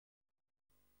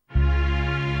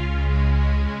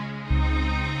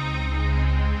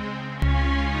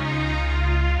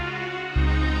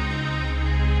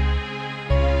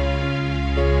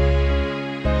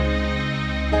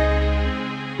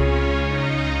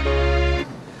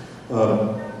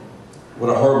what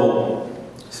a horrible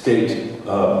state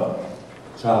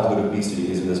childhood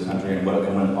obesity is in this country, and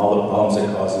when all the problems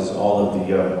it causes, all of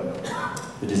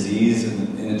the disease,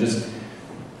 and it just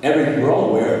everything. We're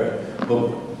all aware,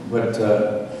 but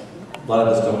a lot of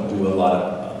us don't do a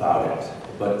lot about it.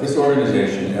 But this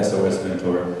organization,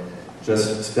 SOSmentor,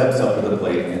 just steps up to the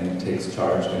plate and takes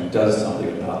charge and does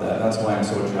something about that. That's why I'm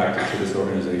so attracted to this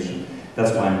organization.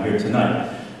 That's why I'm here tonight.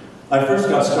 I first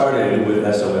got started with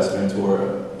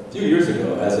SOSmentor a few years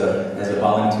ago as a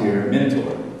volunteer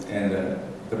mentor. And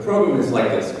the program is like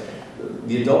this.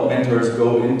 The adult mentors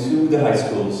go into the high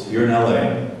schools here in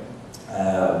LA.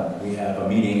 We have a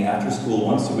meeting after school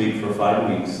once a week for 5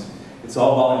 weeks. It's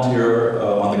all volunteer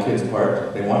on the kids'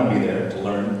 part. They want to be there to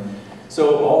learn.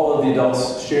 So all of the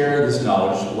adults share this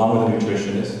knowledge, along with a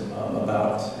nutritionist,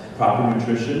 about proper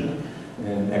nutrition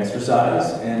and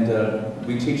exercise. And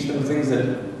we teach them things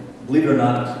that, believe it or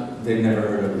not, they've never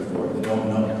heard of before. They don't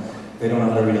know. They don't know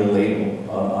how to read a label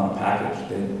on a package.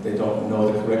 They don't know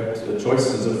the correct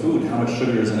choices of food, how much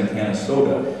sugar is in a can of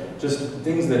soda. Just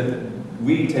things that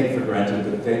we take for granted,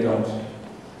 but they don't.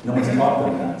 No one's taught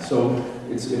them that. So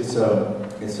it's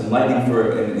enlightening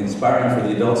and inspiring for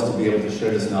the adults to be able to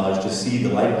share this knowledge, to see the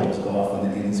light bulbs go off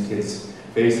in these kids'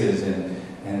 faces, and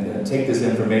take this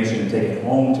information and take it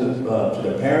home to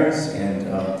their parents, and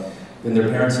then their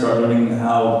parents start learning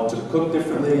how to cook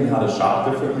differently and how to shop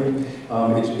differently.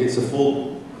 It's a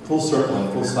full circle and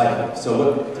full cycle. So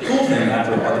the cool thing,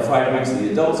 after the 5 weeks, the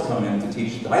adults come in to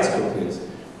teach the high school kids.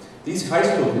 These high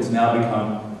school kids now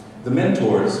become the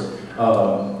mentors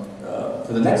for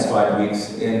the next 5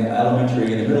 weeks in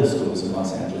elementary and middle schools in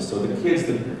Los Angeles. So the kids,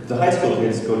 the high school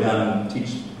kids, go down and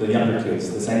teach the younger kids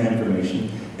the same information,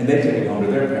 and they take it home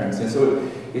to their parents. And so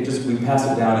we pass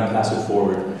it down and pass it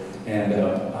forward. And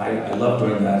I love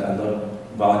doing that. I love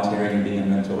volunteering and being a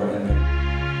mentor.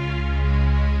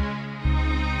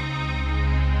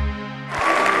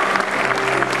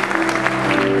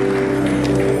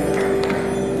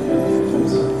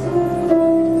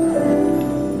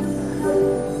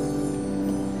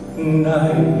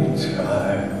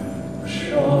 Nighttime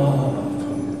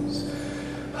sharpens,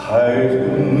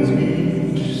 heightens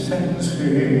each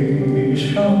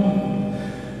sensation.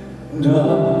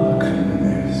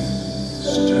 Darkness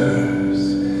stirs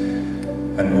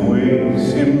and wakes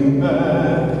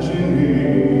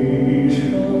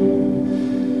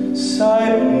imagination.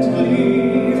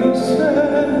 Silently the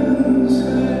senses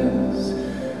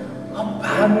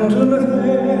abandon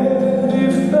their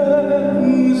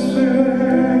defenses.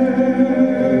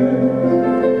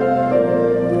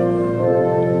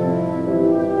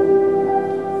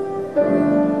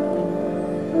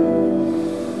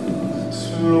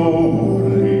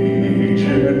 Slowly,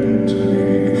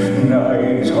 gently,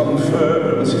 night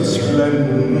unfurls its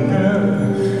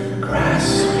splendor.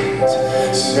 Grasp it,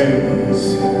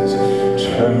 sense it,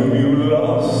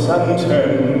 tremulous and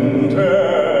tender.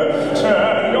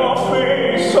 Turn your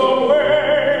face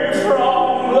away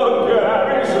from the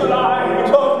garish light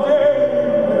of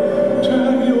day.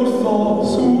 Turn your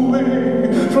thoughts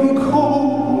away from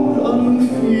cold,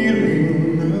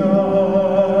 unfeeling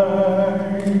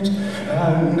light.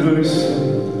 And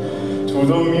listen to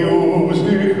the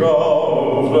music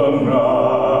of the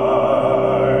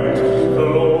night.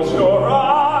 Close your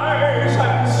eyes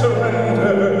and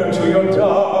surrender to your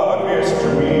darkest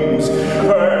dreams.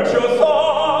 Purge your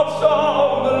thoughts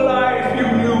of the life you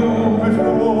knew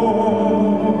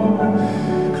before.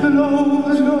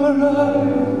 Close your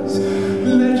eyes,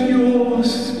 let your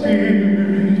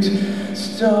spirit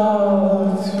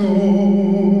start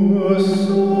to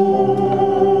soar.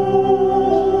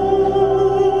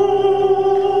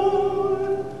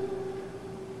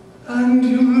 And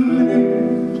you'll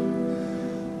live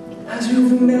as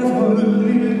you've never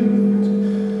lived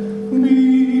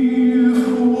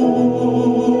before.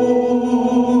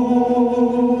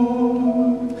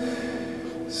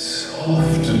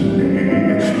 Softly,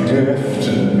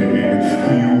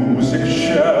 deftly, music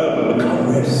shall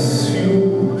caress you.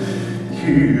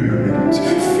 Hear it,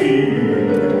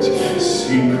 feel it,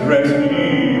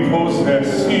 secretly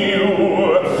possess you.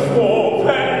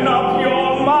 Open up your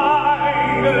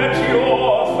mind, let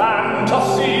your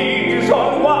fantasies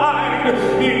unwind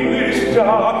in this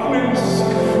darkness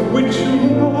which you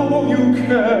know you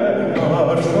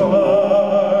cannot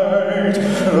fight.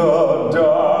 The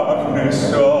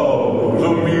darkness of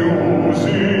the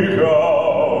music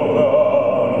of the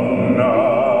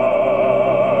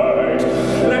night.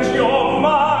 Let your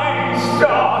mind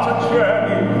start a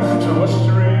journey to a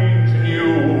strange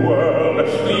new world.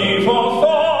 Leave all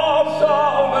thoughts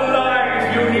of the life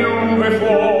you knew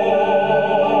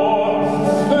before.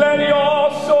 Let your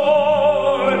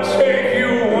soul take you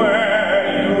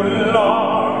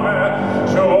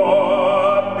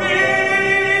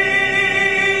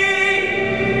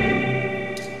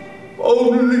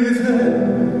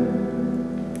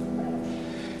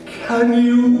can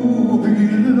you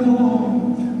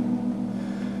belong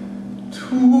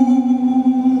to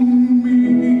me?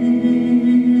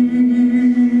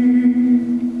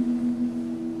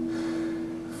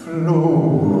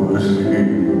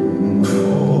 Floating,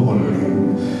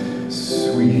 falling,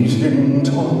 sweet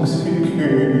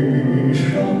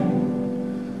intoxication.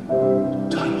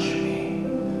 Touch me,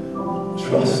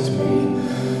 trust me,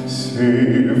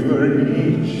 savor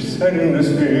each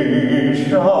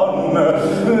sensation.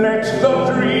 Let the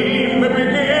dream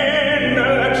begin,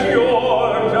 let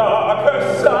your darker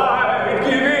side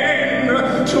give in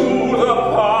to the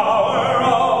power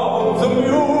of the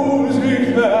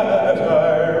music that I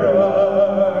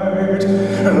write. The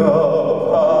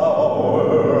power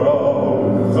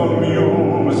of the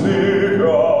music of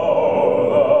the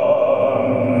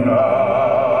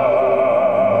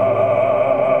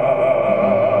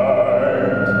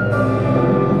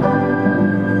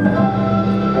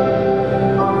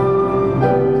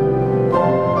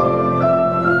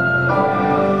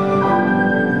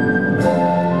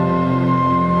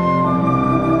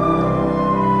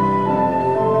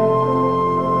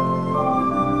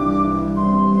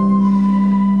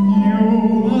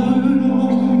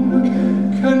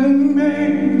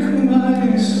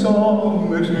song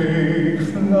take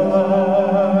flight.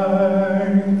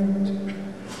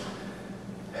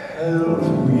 Help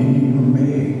me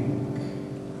make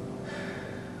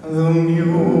the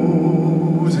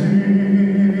music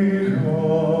of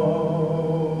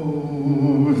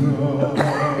the